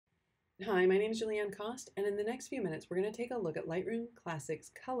Hi, my name is Julianne Cost, and in the next few minutes, we're going to take a look at Lightroom Classic's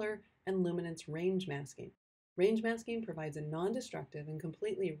color and luminance range masking. Range masking provides a non-destructive and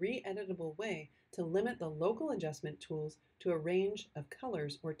completely re-editable way to limit the local adjustment tools to a range of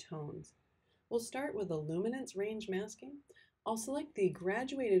colors or tones. We'll start with the luminance range masking. I'll select the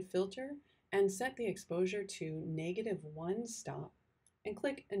graduated filter and set the exposure to -1 stop and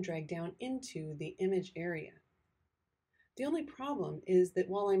click and drag down into the image area. The only problem is that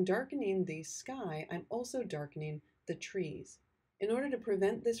while I'm darkening the sky, I'm also darkening the trees. In order to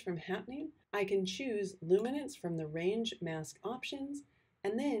prevent this from happening, I can choose luminance from the range mask options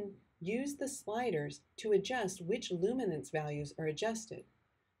and then use the sliders to adjust which luminance values are adjusted.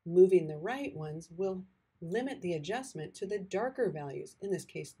 Moving the right ones will limit the adjustment to the darker values, in this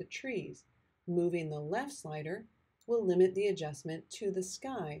case the trees. Moving the left slider will limit the adjustment to the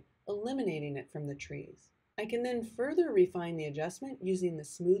sky, eliminating it from the trees. I can then further refine the adjustment using the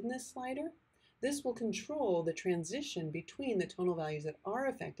smoothness slider. This will control the transition between the tonal values that are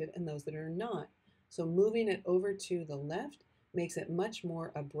affected and those that are not. So moving it over to the left makes it much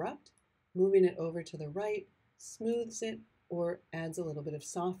more abrupt. Moving it over to the right smooths it or adds a little bit of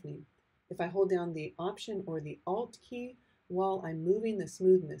softening. If I hold down the Option or the Alt key while I'm moving the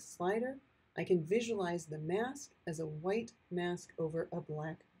smoothness slider, I can visualize the mask as a white mask over a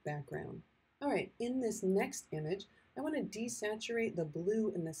black background. All right, in this next image, I want to desaturate the blue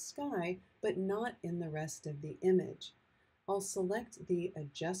in the sky, but not in the rest of the image. I'll select the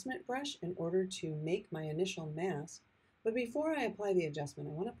adjustment brush in order to make my initial mask, but before I apply the adjustment,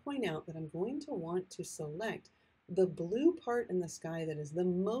 I want to point out that I'm going to want to select the blue part in the sky that is the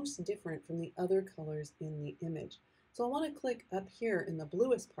most different from the other colors in the image. So I want to click up here in the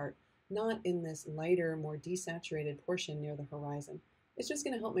bluest part, not in this lighter, more desaturated portion near the horizon. It's just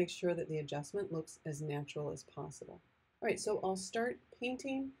going to help make sure that the adjustment looks as natural as possible. All right, so I'll start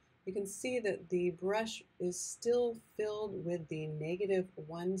painting. You can see that the brush is still filled with the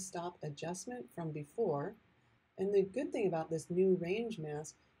 -1 stop adjustment from before. And the good thing about this new range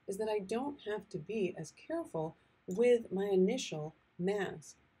mask is that I don't have to be as careful with my initial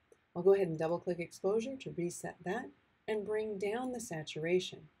mask. I'll go ahead and double click exposure to reset that and bring down the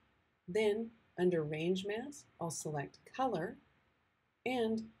saturation. Then under range mask, I'll select color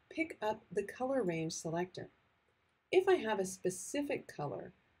and pick up the color range selector. If I have a specific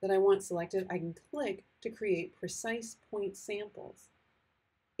color that I want selected, I can click to create precise point samples.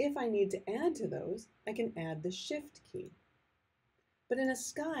 If I need to add to those, I can add the Shift key. But in a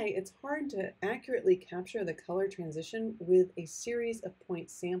sky, it's hard to accurately capture the color transition with a series of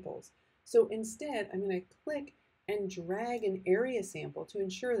point samples. So instead, I'm going to click and drag an area sample to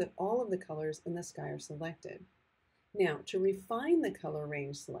ensure that all of the colors in the sky are selected. Now, to refine the color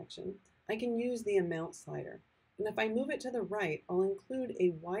range selection, I can use the amount slider. And if I move it to the right, I'll include a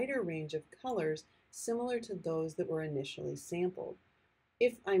wider range of colors similar to those that were initially sampled.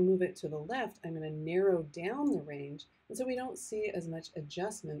 If I move it to the left, I'm going to narrow down the range, and so we don't see as much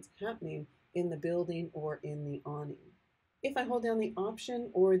adjustments happening in the building or in the awning. If I hold down the Option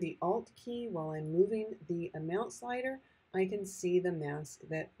or the Alt key while I'm moving the amount slider, I can see the mask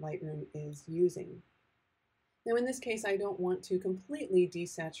that Lightroom is using. Now in this case, I don't want to completely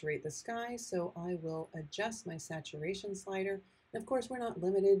desaturate the sky, so I will adjust my saturation slider. And of course, we're not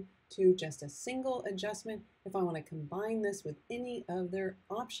limited to just a single adjustment. If I want to combine this with any other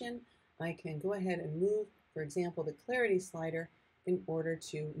option, I can go ahead and move, for example, the clarity slider in order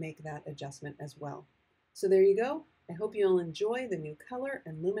to make that adjustment as well. So there you go. I hope you'll enjoy the new color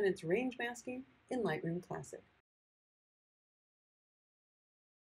and luminance range masking in Lightroom Classic.